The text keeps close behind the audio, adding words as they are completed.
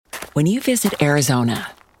When you visit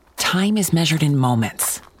Arizona, time is measured in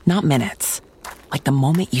moments, not minutes. Like the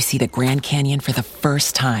moment you see the Grand Canyon for the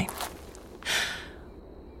first time.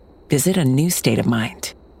 Visit a new state of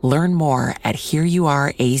mind. Learn more at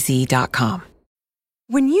hereyouareaz.com.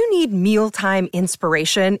 When you need mealtime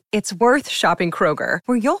inspiration, it's worth shopping Kroger,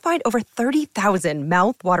 where you'll find over 30,000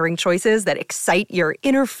 mouth-watering choices that excite your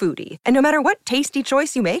inner foodie. And no matter what tasty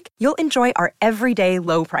choice you make, you'll enjoy our everyday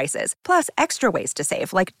low prices, plus extra ways to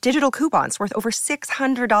save, like digital coupons worth over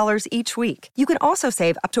 $600 each week. You can also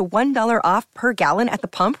save up to $1 off per gallon at the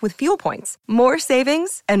pump with fuel points. More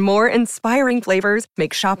savings and more inspiring flavors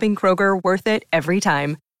make shopping Kroger worth it every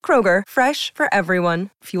time. Kroger, fresh for everyone.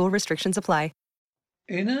 Fuel restrictions apply.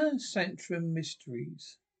 Inner Sanctum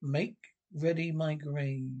Mysteries. Make Ready My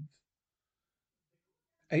Grave.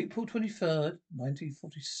 April 23rd,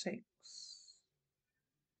 1946.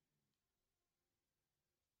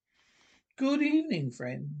 Good evening,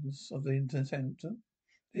 friends of the Inner Sanctum.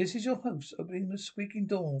 This is your host opening the squeaking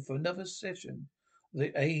door for another session of the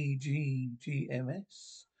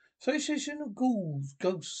AGGMS. Association of Ghouls,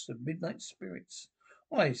 Ghosts, and Midnight Spirits.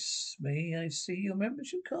 Why, may I see your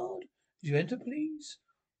membership card? Did you enter, please?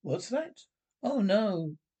 What's that? Oh,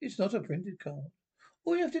 no, it's not a printed card.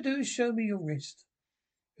 All you have to do is show me your wrist.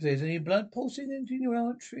 If there's any blood pulsing into your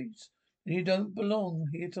arteries, then you don't belong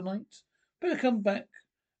here tonight. Better come back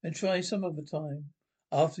and try some other time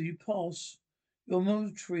after you pass your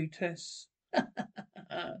military tests.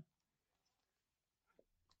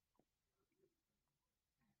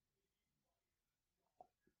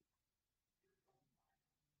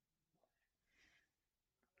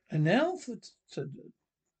 And now for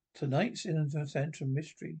tonight's Inner Sanctum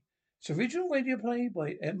Mystery. It's original radio play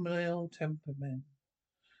by Emil Temperman,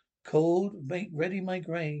 called Make Ready My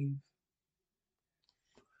Grave.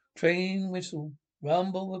 Train whistle,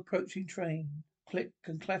 rumble approaching train, click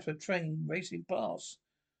and clatter train racing past.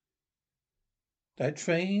 That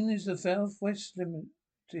train is the Southwest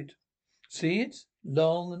Limited. See it?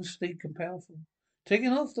 Long and sleek and powerful.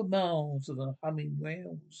 Taking off the miles of the humming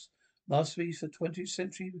rails. Must be for 20th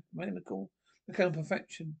century mechanical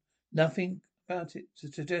perfection. Nothing about it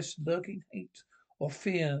to suggest lurking hate or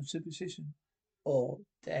fear, superstition, or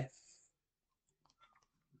death.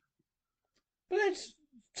 But let's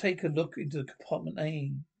take a look into compartment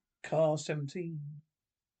A, car 17.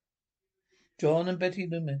 John and Betty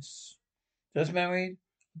Loomis, just married,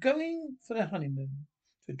 going for their honeymoon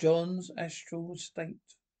to John's astral estate.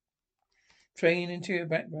 Train interior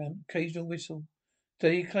background, occasional whistle,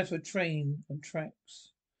 steady clatter of train and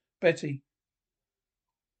tracks. Betty.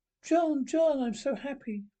 John, I'm so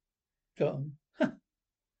happy. John.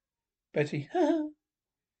 Betty. How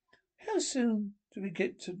soon do we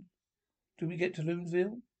get to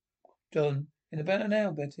Loonsville? John. In about an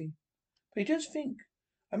hour, Betty. But just think,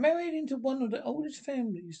 I married into one of the oldest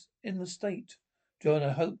families in the state. John, I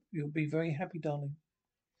hope you'll be very happy, darling.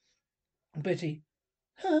 Betty.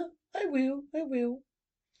 I will.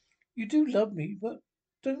 You do love me, but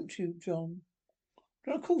don't you, John?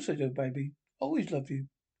 John, of course I do, baby. Always love you.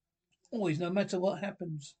 Always, no matter what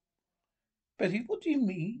happens. Betty, what do you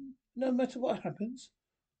mean? No matter what happens?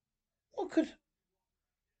 What could...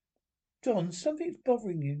 John, something's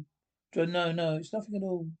bothering you. John, no, it's nothing at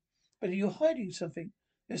all. Betty, you're hiding something.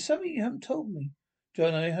 There's something you haven't told me.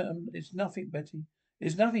 John, it's nothing, Betty.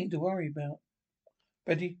 There's nothing to worry about.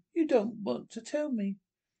 Betty, you don't want to tell me.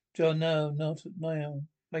 John, no, not now.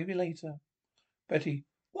 Maybe later. Betty,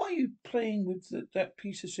 why are you playing with that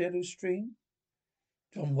piece of yellow string?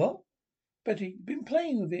 John, what? Betty, you've been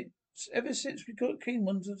playing with it ever since we came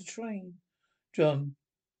onto the train. John,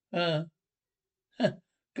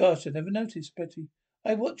 gosh, I never noticed, Betty.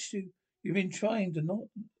 I watched you. You've been trying to knot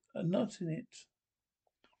a knot in it.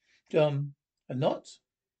 John, a knot?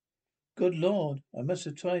 Good Lord, I must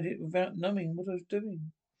have tied it without knowing what I was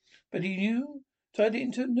doing. Betty, you tied it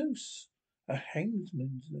into a noose. A hangman's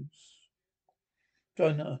noose.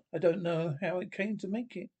 John, I don't know how it came to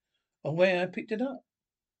make it, or where I picked it up.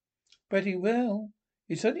 Betty, well,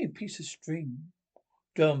 it's only a piece of string.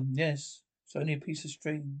 John, yes, it's only a piece of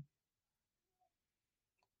string.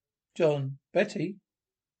 John, Betty,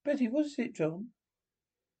 what is it, John?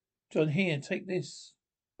 John, here, take this.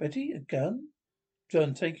 Betty, a gun?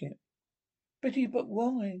 John, take it. Betty, but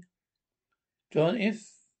why? John,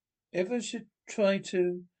 if ever should try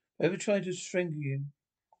to strangle you.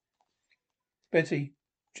 Betty,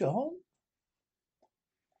 John?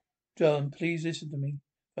 John, please listen to me.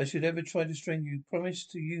 If I should ever try to strangle you, promise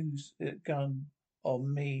to use that gun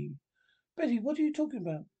on me. Betty, what are you talking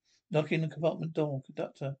about? Knocking the compartment door,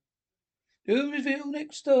 conductor. Bloomsville,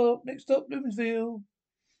 next stop, Bloomsville.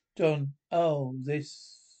 John, oh,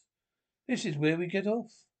 this. This is where we get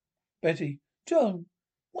off. Betty. John,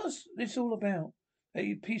 what's this all about?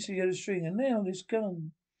 That piece of yellow string and now this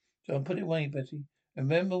gun. John, put it away, Betty.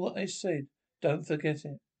 Remember what I said. Don't forget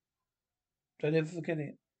it. Don't ever forget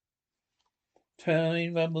it.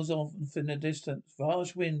 Train rumbles off in the distance.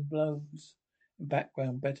 Harsh wind blows. In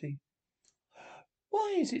background, Betty.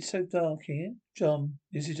 Why is it so dark here? John,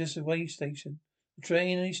 this is just a way station. The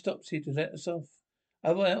train only stops here to let us off.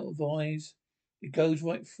 Otherwise, it goes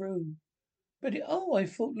right through. Betty, oh, I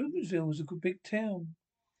thought Lumensville was a good big town.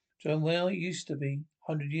 John, well, it used to be,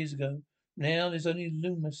 100 years ago. Now there's only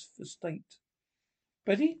Loomis for state.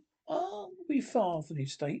 Betty, aren't we far from the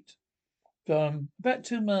estate? John, about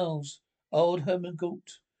 2 miles. Old Herman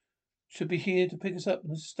Galt should be here to pick us up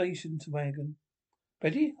in the station to wagon.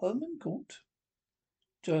 Betty, Herman Galt?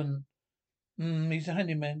 John, he's a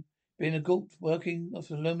handyman. Been a Galt working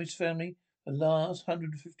for the Loomis family for the last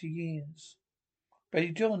 150 years.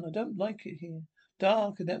 Betty, John, I don't like it here.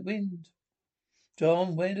 Dark and that wind.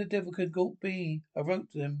 John, where the devil could Galt be? I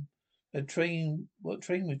wrote to them. What train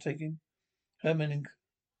we're taking. Herman,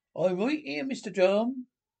 I'm right here, Mr. John.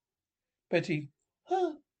 Betty,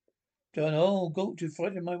 huh? John, oh, Galt, you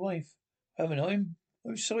frightened my wife. Herman,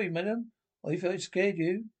 I'm sorry, madam. I thought I scared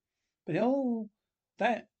you. But oh,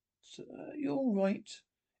 that, you're all right.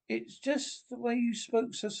 It's just the way you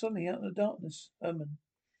spoke so suddenly out in the darkness, Herman.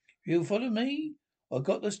 You follow me? I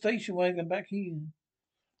got the station wagon back here.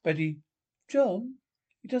 Betty, John,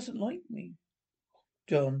 he doesn't like me.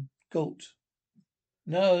 John, Galt.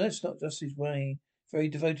 No, that's not just his way. Very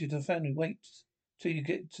devoted to the family. Wait till you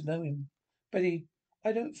get to know him. Betty,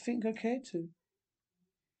 I don't think I care to.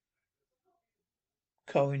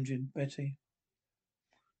 Car engine, Betty.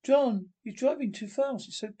 John, you're driving too fast.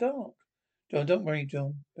 It's so dark. John, don't worry,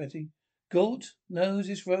 John. Betty. Galt knows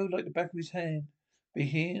this road like the back of his hand.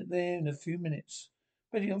 Be there in a few minutes.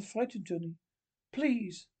 Betty, I'm frightened, Johnny.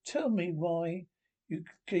 Please, tell me why you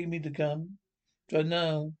gave me the gun. John,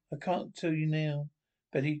 no, I can't tell you now.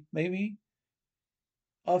 Betty, maybe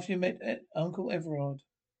after you met Uncle Everard.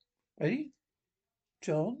 Betty?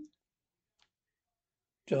 John?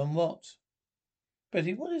 John, what?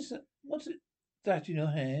 Betty, what is that? What's it that in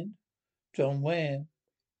your hand? John, where?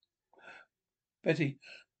 Betty,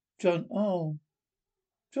 John, oh.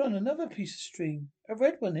 John, another piece of string. A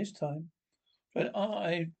red one this time. John,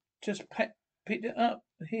 I just picked it up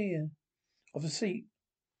here off the seat.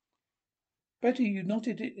 Betty, you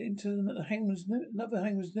knotted it into another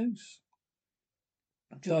hangman's noose.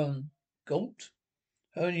 John, Galt?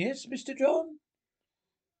 Oh, yes, Mr. John?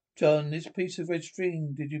 John, this piece of red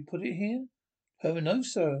string, did you put it here? Oh, no,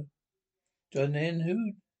 sir. John, then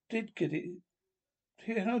who did get it?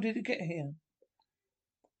 How did it get here?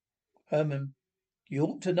 Herman, you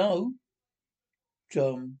ought to know.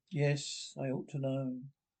 John, yes, I ought to know.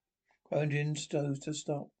 Engine stows to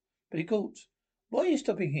stop. But he called, why are you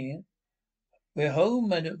stopping here? We're home,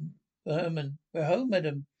 madam. Herman, we're home,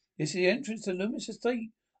 madam. This is the entrance to Loomis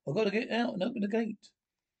Estate. I've got to get out and open the gate.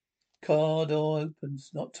 Car door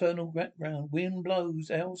opens. Nocturnal background. Wind blows.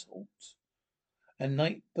 Owls halt. And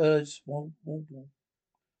night birds warble.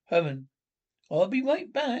 Herman, I'll be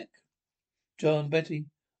right back. John, Betty,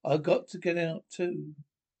 I've got to get out too.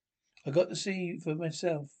 I got to see for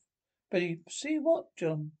myself. Betty, see what,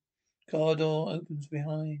 John? Car door opens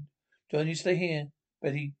behind. John, you stay here.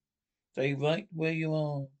 Betty, stay right where you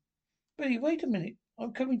are. Betty, wait a minute.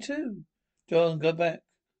 I'm coming too. John, go back.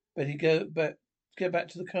 Betty, go back. Get back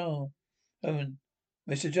to the car. Herman,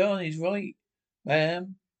 Mr. John, he's right.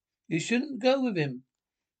 Ma'am, you shouldn't go with him.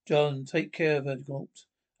 John, take care of her, Galt.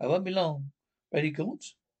 I won't be long. Betty, Galt,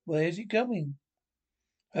 where's he going?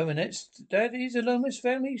 Herman, that is the Lomas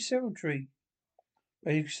family cemetery.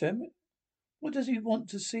 Betty, what does he want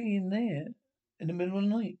to see in there in the middle of the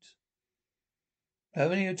night?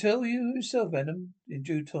 Haven't he'll tell you himself, madam, in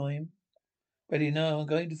due time. Betty, no, I'm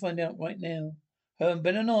going to find out right now.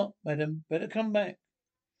 Better not, madam. Better come back.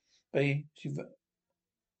 Betty, she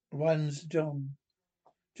runs to John.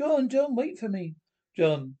 John, wait for me.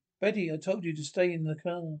 John, Betty, I told you to stay in the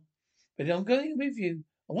car. Betty, I'm going with you.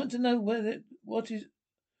 I want to know what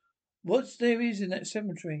there is in that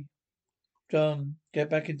cemetery. John, get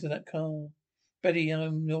back into that car. Betty,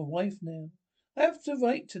 I'm your wife now. I have the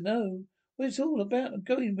right to know what it's all about. I'm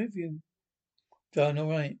going with you. John, all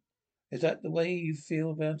right. Is that the way you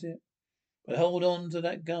feel about it? But hold on to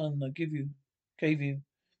that gun I gave you.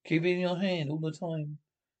 Keep it in your hand all the time.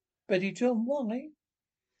 Betty, John, why?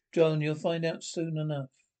 John, you'll find out soon enough.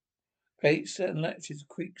 Gates and latches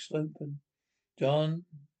creaks open. John,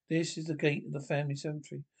 this is the gate of the family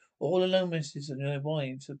cemetery. All the Lomases and their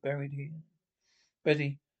wives are buried here.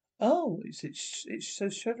 Betty, oh, it's so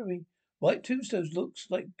shadowy. White tombstones looks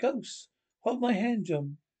like ghosts. Hold my hand,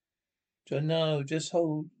 John. John, no, just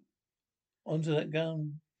hold onto that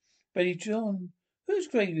gun. Betty, John, whose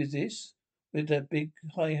grave is this? With that big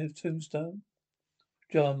high tombstone?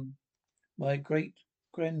 John, my great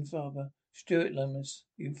grandfather, Stuart Lomas.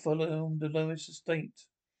 You follow the Lomas estate.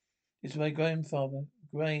 It's my grandfather,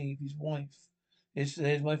 grave, his wife.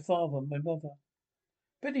 There's my father, my mother.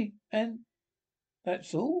 Betty, and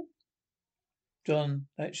that's all? John,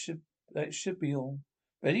 that should be all.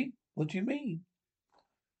 Betty, what do you mean?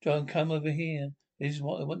 John, come over here. This is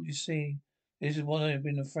what I want you to see. This is what I've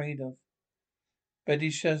been afraid of. Betty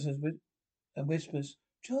shudders and whispers,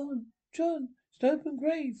 John, John, it's an open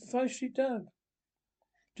grave, freshly dug.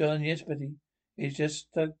 John, yes, Betty. It's just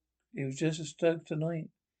dug. It was just dug tonight.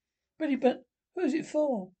 Betty, but who's it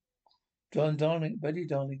for? John, darling, Betty,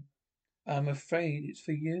 darling. I'm afraid it's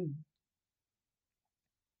for you.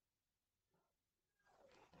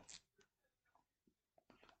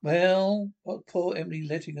 Well, what poor Emily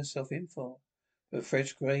letting herself in for? A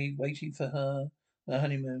fresh grave waiting for her, the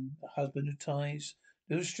honeymoon, a husband who ties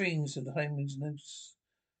little strings to the honeymoon's noose.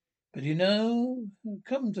 But you know,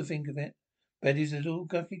 come to think of it, Betty's a little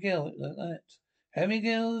lucky girl like that. How many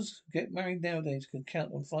girls get married nowadays can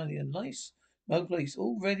count on finding a nice snug place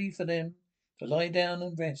all ready for them to lie down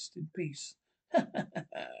and rest in peace?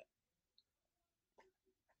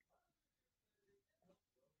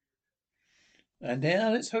 And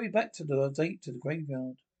now let's hurry back to the date to the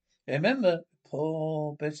graveyard. Remember,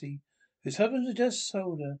 poor Betty, whose husband had just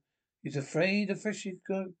sold her, is afraid the fresh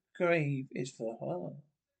grave is for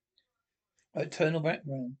her. Eternal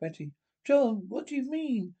background, Betty. John, what do you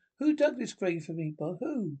mean? Who dug this grave for me? But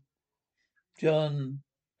who? John,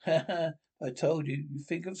 ha ha, I told you, you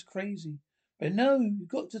think I was crazy. But no, you've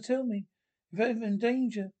got to tell me. If I'm in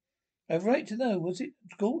danger, I have a right to know. Was it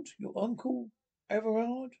Galt, your uncle,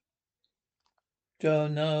 Everard?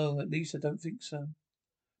 John, no, at least I don't think so.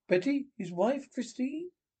 Betty, his wife, Christine?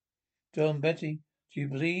 John, Betty, do you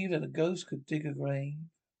believe that a ghost could dig a grave?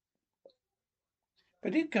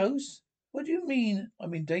 Betty, ghost? What do you mean?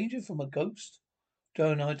 I'm in danger from a ghost?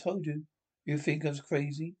 John, I told you. You think I was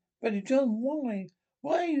crazy. Betty, John, why?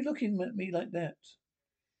 Why are you looking at me like that?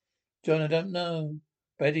 John, I don't know.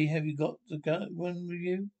 Betty, have you got the gun with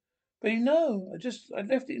you? Betty, no. I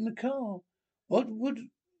left it in the car. What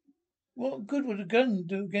good would a gun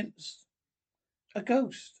do against a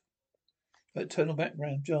ghost? Eternal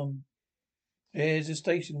background, John. There's a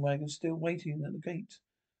station wagon still waiting at the gate,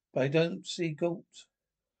 but I don't see Galt.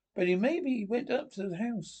 Betty, maybe he went up to the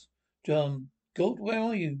house. John, Galt, where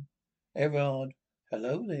are you? Everard.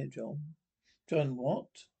 Hello there, John. John, what?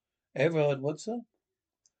 Everard, what's up?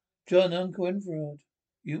 John, Uncle Everard.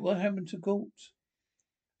 What happened to Galt?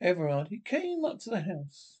 Everard, he came up to the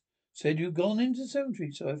house. Said you'd gone into the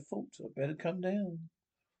cemetery, so I thought I'd better come down.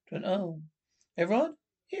 John, oh. Everard,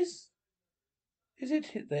 is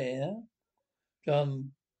it there?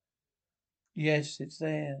 John, yes, it's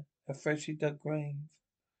there. A freshly dug grave.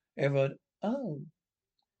 Everard, oh.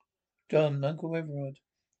 John, Uncle Everard.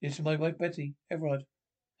 This is my wife Betty. Everard,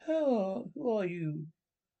 who are you,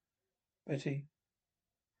 Betty?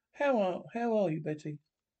 How are you, Betty?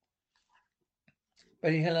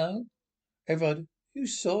 Betty, hello. Everard, you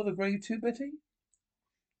saw the grave too, Betty?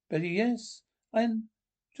 Betty, yes. And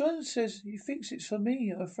John says he thinks it's for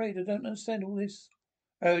me. I'm afraid I don't understand all this.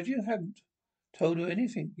 Everard, you haven't told her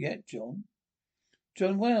anything yet, John.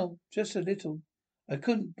 John, well, just a little. I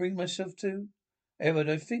couldn't bring myself to. Everard,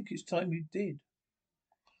 I think it's time you did.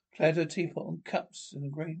 Clatter teapot and cups in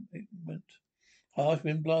agreement. Harsh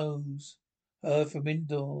wind blows. Heard from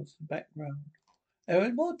indoors. Background.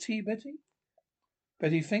 Everard, more tea, Betty?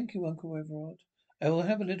 Betty, thank you, Uncle Everard. I will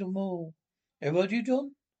have a little more. Everard, you,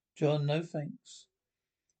 John? John, no thanks.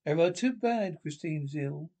 Everard, too bad Christine's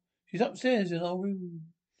ill. She's upstairs in our room.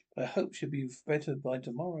 I hope she'll be better by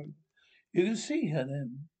tomorrow. You can see her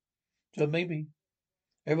then. John, maybe.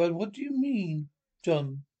 Everard, what do you mean?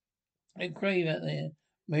 John, that grave out there.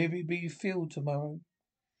 Maybe be filled tomorrow.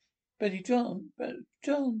 Betty, John,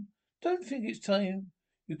 don't think it's time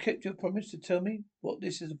you kept your promise to tell me what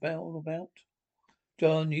this is all about.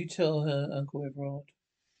 John, you tell her, Uncle Everard.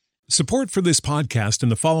 Support for this podcast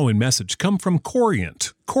and the following message come from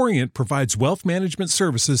Corient. Corient provides wealth management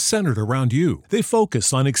services centered around you. They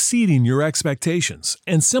focus on exceeding your expectations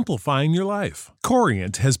and simplifying your life.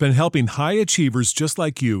 Corient has been helping high achievers just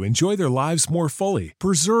like you enjoy their lives more fully,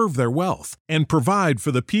 preserve their wealth, and provide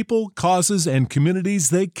for the people, causes, and communities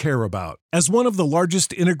they care about. As one of the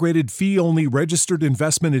largest integrated fee-only registered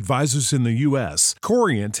investment advisors in the U.S.,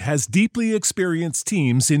 Corient has deeply experienced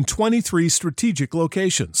teams in 23 strategic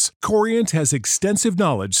locations. Corient has extensive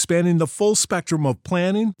knowledge spanning the full spectrum of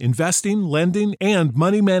planning, investing, lending, and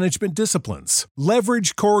money management disciplines.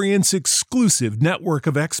 Leverage Corient's exclusive network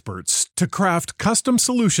of experts to craft custom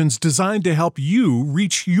solutions designed to help you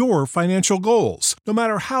reach your financial goals, no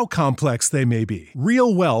matter how complex they may be.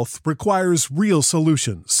 Real wealth requires real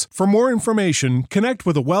solutions. For more information, connect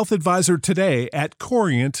with a wealth advisor today at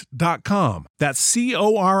Corient.com. That's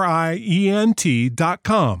Corient.com.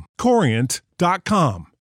 Corient.com.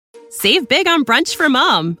 Save big on brunch for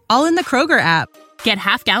mom, all in the Kroger app. Get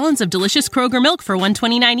half gallons of delicious Kroger milk for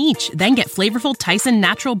 $1.29 each. Then get flavorful Tyson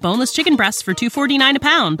natural boneless chicken breasts for $2.49 a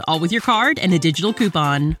pound, all with your card and a digital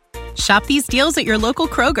coupon. Shop these deals at your local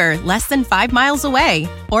Kroger, less than 5 miles away.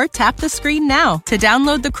 Or tap the screen now to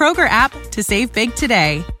download the Kroger app to save big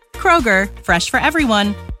today. Kroger, fresh for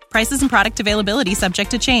everyone. Prices and product availability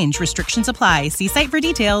subject to change. Restrictions apply. See site for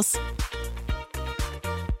details.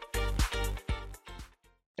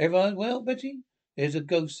 Everyone well, Betty? There's a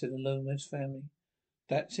ghost in the Lomas family.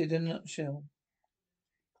 That's it in a nutshell.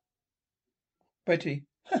 Betty.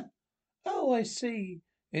 Oh, I see.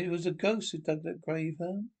 It was a ghost who dug that grave,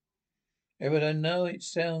 huh? Everyone, I know it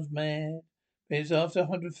sounds mad, but it's after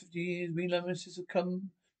 150 years we Lomases have come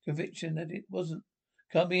conviction that it wasn't.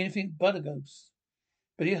 Can't be anything but a ghost.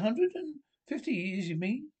 But 150 years, you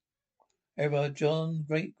mean? Everard, John's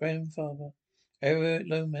great-grandfather, Everett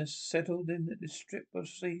Lomas, settled in the strip of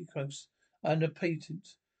sea coast under patent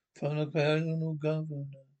from the colonial governor.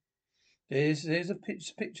 There's a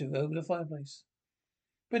picture over the fireplace.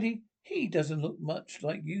 But he doesn't look much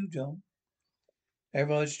like you, John.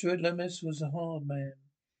 Everard Stuart Lomas was a hard man.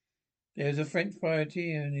 There was a French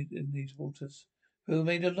privateer in these waters who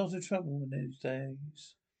made a lot of trouble in those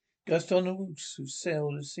days. Gaston de Roos, who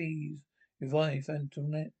sailed the seas with wife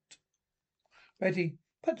Antoinette. Betty,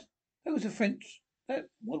 but that was a French.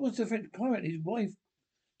 What was the French pirate and his wife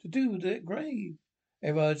to do with that grave?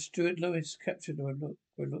 Everard Stuart Lewis captured her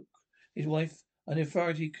look. His wife, an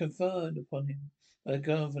authority conferred upon him by the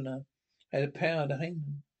governor, had the power to hang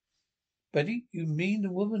them. Betty, you mean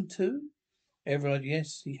the woman too? Everard,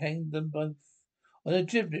 yes, he hanged them both on a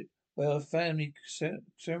gibbet where our family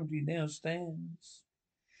ceremony now stands.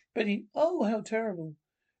 Betty, oh, how terrible!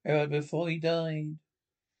 Everard, before he died,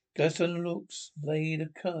 Gaston Lux laid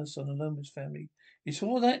a curse on the Lomas family. He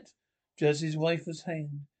swore that, just as his wife was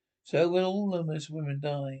hanged, so will all Lomas women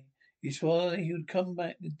die. He swore that he would come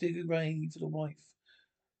back and dig a grave for the wife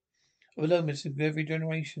of a Lomas of every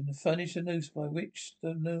generation, and furnish a noose by which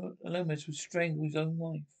the Lomas would strangle his own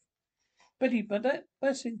wife. Betty, but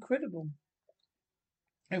that's incredible.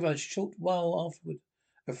 However, a short while afterward,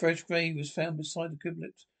 a fresh grave was found beside the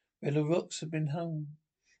gibbet where the rocks had been hung.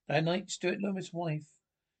 That night, Stuart Lomas' wife,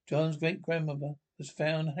 John's great-grandmother, was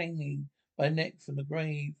found hanging by her neck from the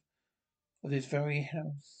grave of this very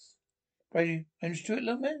house. Brady, and Stuart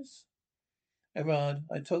Lomas? Everard,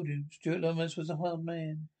 I told you, Stuart Lomas was a hard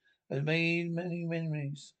man. Has made many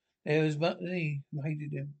memories. There was many who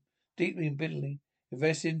hated him deeply and bitterly.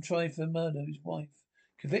 Arrested him, tried for murder of his wife.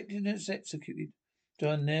 Convicted and executed.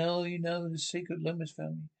 John, now you know the secret of Lomas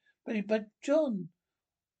family. But John,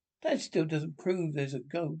 that still doesn't prove there's a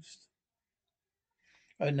ghost.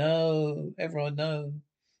 I know, Everard, know.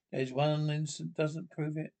 There's one incident doesn't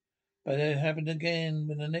prove it. But it happened again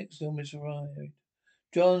when the next Lomas arrived.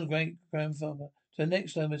 John's great-grandfather. So the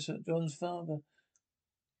next Lomas, John's father.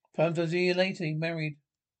 Sometimes a year later he married.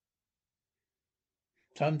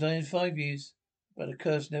 Sometimes 5 years. But the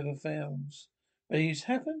curse never fails. But it's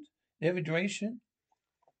happened in every duration.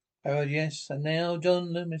 Oh, yes. And now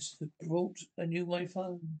John Loomis has brought a new wife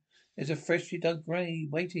home. There's a freshly dug grave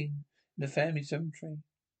waiting in the family cemetery.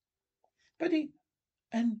 Betty,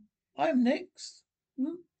 and I'm next.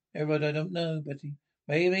 Everard, I don't know, Betty.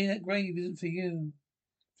 Maybe that grave isn't for you.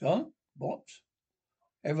 John? What?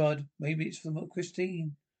 Everard, maybe it's for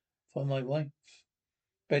Christine. For my wife.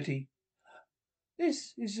 Betty,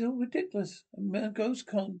 this is all ridiculous. A ghost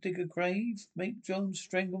can't dig a grave, make John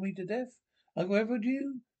strangle me to death. Uncle Everard,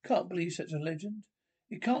 you can't believe such a legend.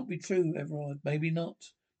 It can't be true, Everard. Maybe not.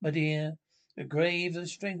 My dear, the graves of the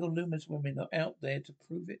strangled Loomis women are out there to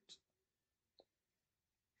prove it.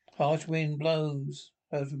 Harsh wind blows,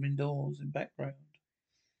 heard from indoors in background.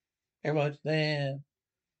 Everard, there.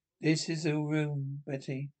 This is the room,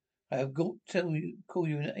 Betty. I have got to call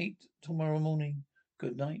you at 8 tomorrow morning.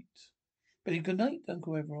 Good night. Betty, good night,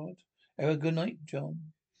 Uncle Everard. Good night, John.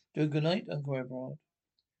 Good night, Uncle Everard.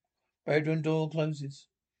 Bedroom door closes.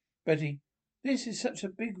 Betty, this is such a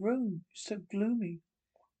big room. It's so gloomy.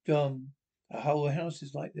 John, the whole house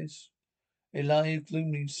is like this. It lies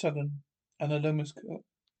gloomy, sudden, and almost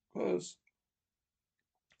curse.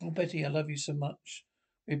 Oh, Betty, I love you so much.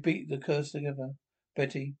 We beat the curse together.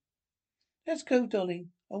 Betty, let's go, darling.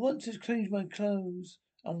 I want to change my clothes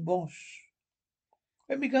and wash.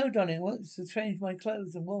 Let me go, darling. I want to change my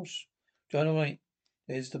clothes and wash. John, all right.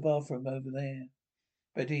 There's the bathroom over there.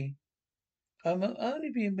 Betty, I'll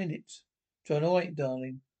only be a minute. John, all right,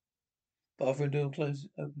 darling. Bathroom door opens.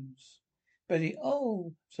 Betty,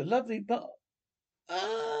 oh, it's a lovely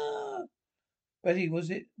Ah! Betty, what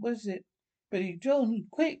is it? Betty, John,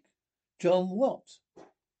 quick. John, what?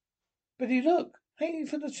 Betty, look, hanging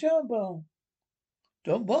from the shower bar.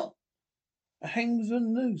 John, what? A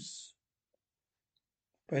hangsman noose.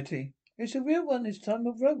 Betty, it's a real one this time,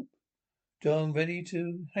 of rope. John, ready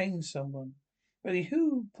to hang someone. Betty,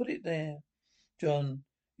 who put it there? John,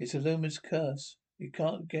 it's a luminous curse. You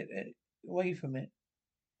can't get away from it.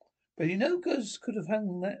 Betty, no ghost could have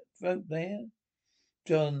hung that rope there.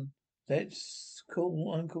 John, let's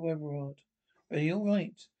call Uncle Everard. Betty, all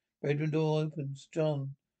right. Bedroom door opens.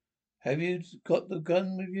 John, have you got the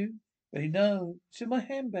gun with you? Betty, no. It's in my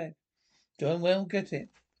handbag. John, well, get it.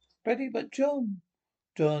 Betty, but John.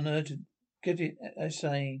 John, urgent. Get it, I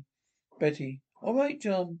say. Betty, all right,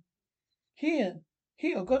 John. Here,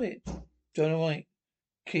 I got it. John, all right.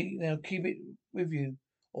 Keep it with you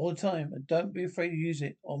all the time, and don't be afraid to use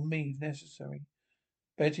it on me if necessary.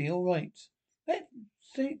 Betty, all right. Let's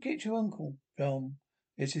get your uncle, John.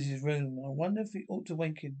 This is his room. I wonder if we ought to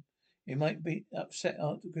wake him. He might be upset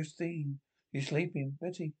after Christine. He's sleeping.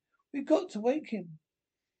 Betty, we've got to wake him.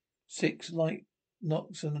 6 light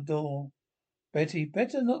knocks on the door. Betty,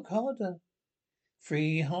 better knock harder.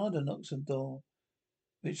 3 harder knocks on the door,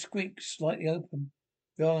 which squeaks slightly open.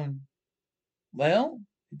 John, well,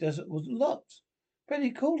 wasn't locked.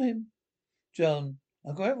 Betty, call him. John,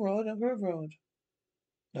 Uncle Everard, Uncle Everard.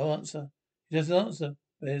 No answer. He doesn't answer.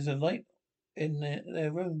 There's a light in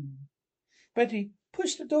their room. Betty,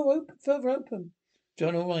 push the door further open.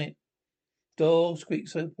 John, all right. Door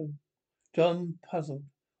squeaks open. John, puzzled.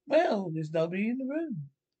 Well, there's nobody in the room.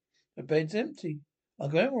 The bed's empty.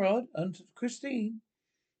 Uncle Everard and Christine.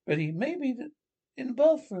 Betty, maybe in the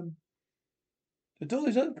bathroom. The door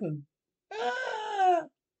is open. Ah!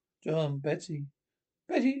 John, Betty.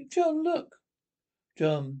 Betty, John, look.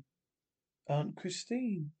 John, Aunt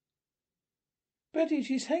Christine. Betty,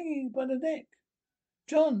 she's hanging by the neck.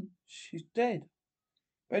 John, she's dead.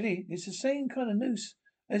 Betty, it's the same kind of noose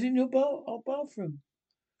as in our bathroom.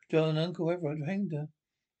 John, Uncle Everard hanged her.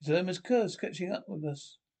 It's Irma's curse catching up with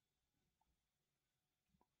us.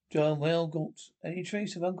 John, well, Galt, any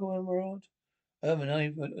trace of Uncle Everard? Irma and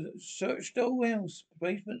I searched the whole house,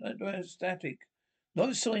 basement and static. Not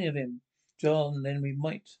a sign of him. John, then we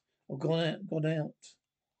might have gone out.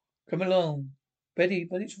 Come along. Betty,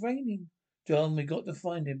 but it's raining. John, we got to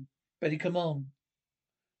find him. Betty, come on.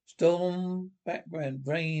 Storm, background,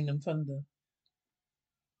 rain and thunder.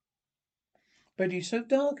 Betty, it's so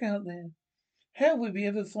dark out there. How will we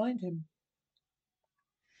ever find him?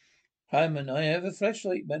 Herman, I have a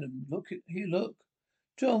flashlight, madam. Look here, look.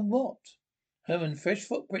 John, what? Herman, fresh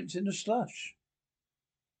footprints in the slush.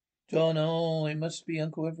 John, oh, it must be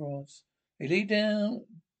Uncle Everard's. They lead down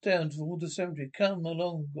toward the cemetery. Come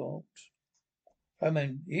along, Galt.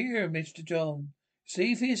 Herman, here, Mr. John.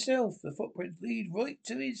 See for yourself. The footprints lead right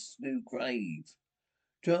to his new grave.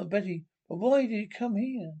 John, Betty, but why did he come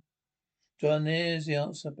here? John, there's the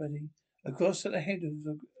answer, Betty. Across at the head of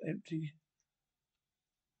the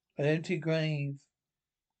empty grave.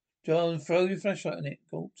 John, throw your flashlight on it,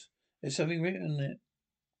 Galt. There's something written on it.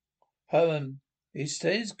 Herman, it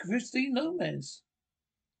says Christine Gomez.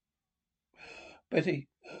 Betty.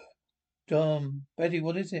 John, Betty,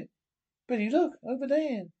 what is it? Betty, look, over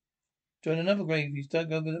there. John, another grave. He's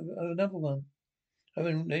dug over another one.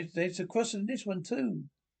 Herman, there's a cross in this one too.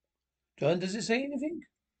 John, does it say anything?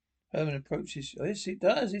 Herman approaches. Yes, it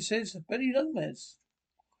does. It says Betty Gomez.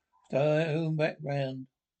 Stone background.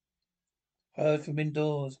 Heard from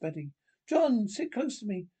indoors. Betty. John, sit close to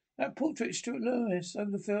me. That portrait of Stuart Lewis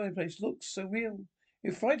over the fireplace looks so real.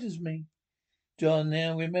 It frightens me. John,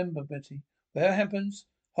 now remember, Betty. Whatever happens,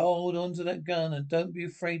 hold on to that gun and don't be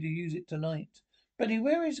afraid to use it tonight. Betty,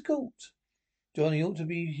 where is Galt? John, he ought to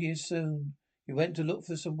be here soon. He went to look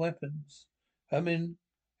for some weapons. Herman,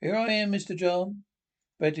 here I am, Mr. John.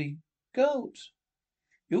 Betty, Galt.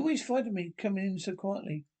 You always frighten me coming in so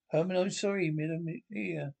quietly. Herman, I'm sorry,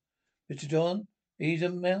 here. Mr. John, these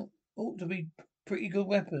ought to be pretty good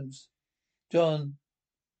weapons. John,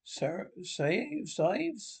 saves?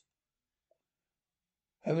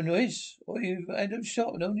 Herman Lewis, you've had them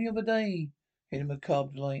shot only the other day. In a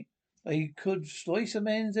macabre delight. They could slice a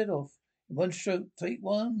man's head off in one stroke. Take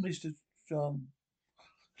one, Mr. John.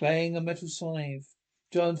 Playing a metal scythe.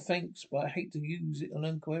 John, thanks, but I hate to use it on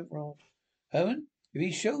Uncle Everard. Herman, if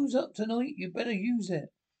he shows up tonight, you better use it.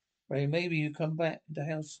 Ray, maybe you come back to the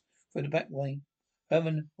house through the back way.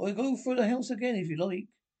 Herman, I'll go through the house again if you like.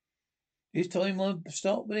 This time I'll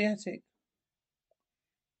start with the attic.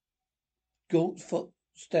 Galt's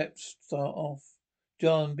footsteps start off.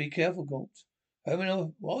 John, be careful, Galt. Herman, I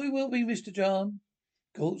will be, Mr. John.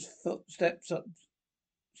 Galt's footsteps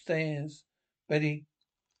upstairs. Betty,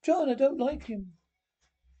 John, I don't like him.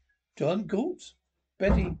 John, Galt?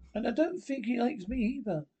 Betty, and I don't think he likes me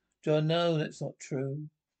either. John, no, that's not true.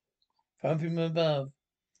 Thumping from above,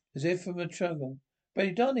 as if from a struggle.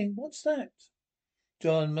 Betty, darling, what's that?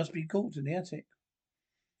 John, must be Galt in the attic.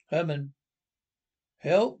 Herman,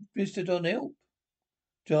 help, Mr. John, help.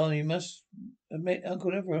 John, you must admit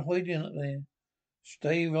Uncle Everett hiding up there.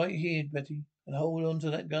 Stay right here, Betty, and hold on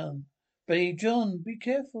to that gun. Betty, John, be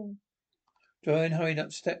careful. John hurried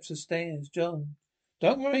up steps of stairs. John,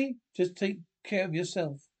 don't worry, just take care of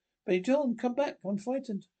yourself. Betty, John, come back. I'm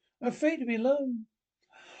frightened. I'm afraid to be alone.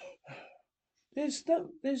 There's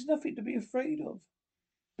nothing to be afraid of.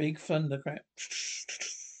 Big thunderclap.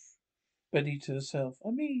 Betty to herself.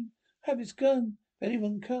 I mean, have his gun if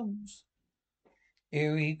anyone comes.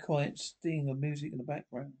 Eerie, quiet sting of music in the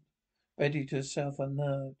background. Betty to herself,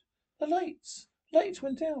 unnerved. The lights! Lights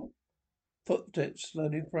went out. Footsteps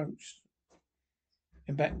slowly approached.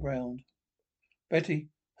 In background. Betty.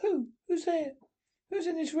 Who's there? Who's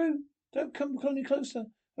in this room? Don't come any closer.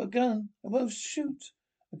 A gun. I will shoot.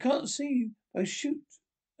 I can't see you. I shoot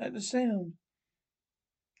at the sound.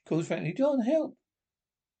 Calls frankly, John, help.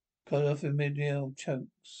 Cut off in mid-yell,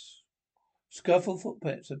 chokes. Scuffle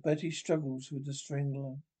footsteps as Betty struggles with the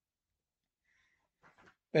strangler.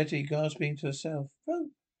 Betty gasping to herself.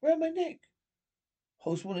 Rope round my neck.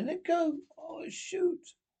 Horse wanting let go. Oh, shoot.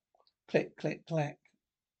 Click, click, clack.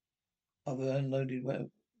 Of an unloaded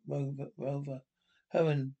rover.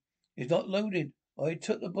 Herman, it's not loaded. I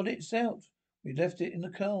took the bullets out. We left it in the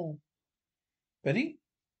car. Betty?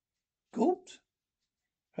 Galt?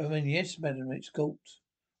 Herman, yes, madam, it's Galt.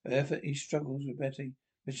 With effort he struggles with Betty.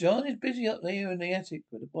 Miss John is busy up there in the attic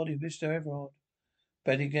with the body of Mr. Everard.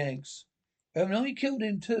 Betty gags. Herman, I killed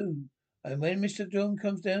him too. And when Mr. John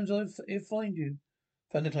comes down, he'll find you.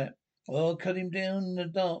 Thunderclap. I'll cut him down in the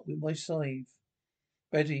dark with my scythe.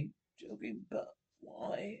 Betty, joking, but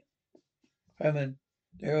why? Herman,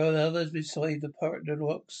 there are others beside the poet of the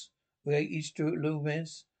rocks who hated Stuart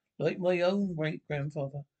Loomis, like my own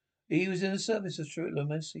great-grandfather. He was in the service of Stuart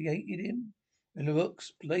Loomis. He hated him. When the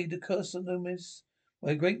rocks played the curse on Loomis,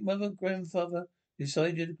 my grandfather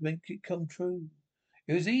decided to make it come true.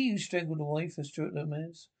 It was he who strangled the wife of Stuart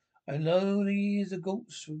Loomis. I know he is a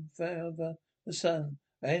ghost from father, the son,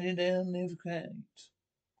 handing down his cat.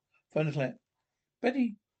 Thunderclap.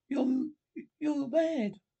 Betty, you're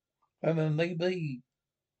mad. Herman, maybe.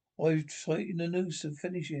 I've tightened the noose and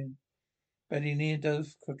finishing. Betty near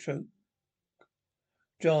death choke.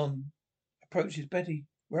 John approaches Betty.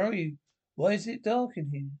 Where are you? Why is it dark in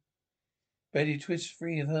here? Betty twists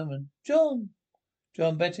free of Herman. John!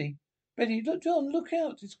 John, Betty. Betty, look, John, look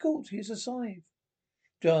out. It's Galt. Here's a scythe.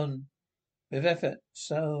 John, with effort,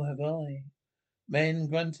 so have I. Men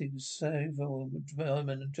grunting, several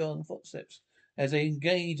Herman and John footsteps as they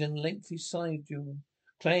engage in a lengthy scythe duel.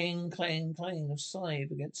 Clang, clang, clang of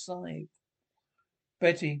scythe against scythe.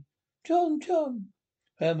 Betty. John.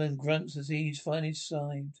 Herman grunts as he's finally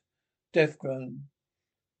scythed. Death groan.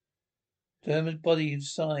 Herman's body and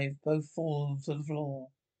scythe both fall to the floor.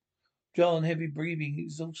 John, heavy breathing,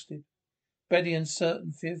 exhausted. Betty,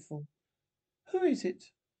 uncertain, fearful. Who is it?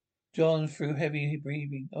 John, through heavy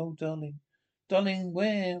breathing. Oh, darling. Darling,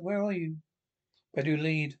 where are you? Betty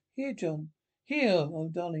lead. Here, John. Here, oh,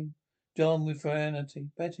 darling. John, with serenity.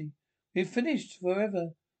 Betty. We've finished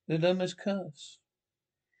forever the Loomis curse.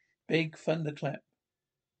 Big thunderclap.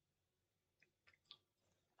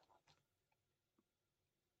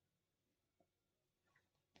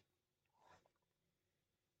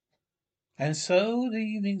 And so the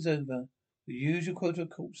evening's over. The usual quota of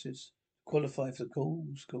corpses qualify for the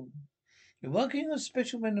school. You're working on a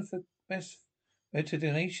special methodination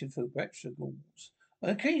for bachelor goals.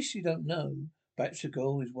 In case you don't know, bachelor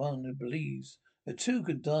goal is one who believes that two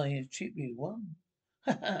can die as cheaply as one.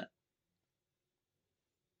 Ha ha!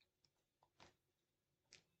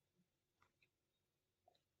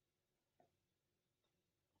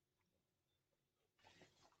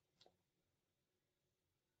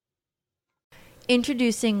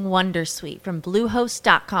 Introducing Wondersuite from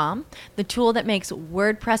Bluehost.com, the tool that makes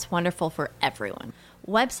WordPress wonderful for everyone.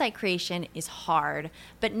 Website creation is hard,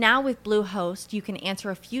 but now with Bluehost, you can answer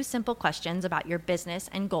a few simple questions about your business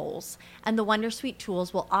and goals, and the Wondersuite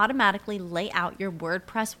tools will automatically lay out your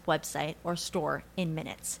WordPress website or store in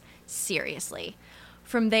minutes. Seriously.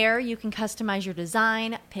 From there, you can customize your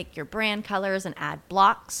design, pick your brand colors, and add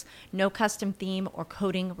blocks. No custom theme or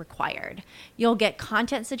coding required. You'll get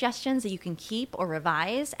content suggestions that you can keep or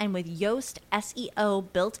revise, and with Yoast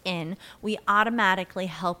SEO built in, we automatically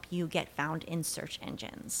help you get found in search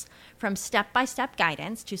engines. From step-by-step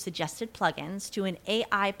guidance to suggested plugins to an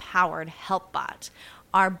AI-powered help bot,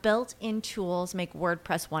 our built-in tools make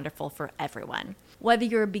WordPress wonderful for everyone. Whether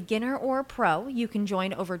you're a beginner or a pro, you can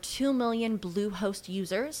join over 2 million Bluehost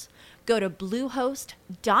users. Go to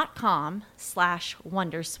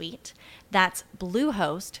bluehost.com/wondersuite. That's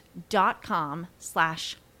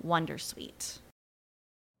bluehost.com/wondersuite.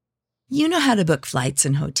 You know how to book flights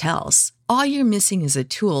and hotels. All you're missing is a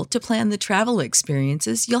tool to plan the travel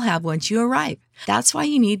experiences you'll have once you arrive. That's why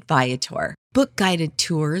you need Viator. Book guided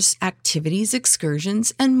tours, activities,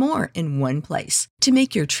 excursions, and more in one place to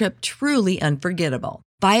make your trip truly unforgettable.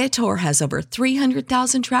 Viator has over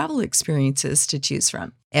 300,000 travel experiences to choose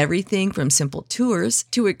from. Everything from simple tours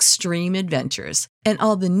to extreme adventures and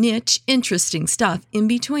all the niche, interesting stuff in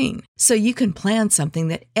between. So you can plan something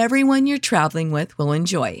that everyone you're traveling with will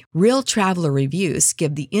enjoy. Real traveler reviews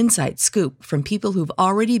give the inside scoop from people who've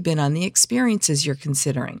already been on the experiences you're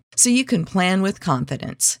considering. So you can plan with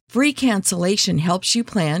confidence. Free cancellation helps you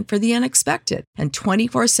plan for the unexpected. And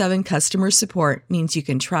 24/7 customer support means you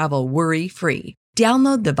can travel worry-free.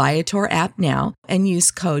 Download the Viator app now and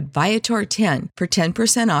use code Viator10 for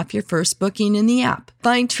 10% off your first booking in the app.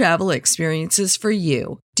 Find travel experiences for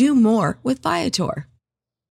you. Do more with Viator.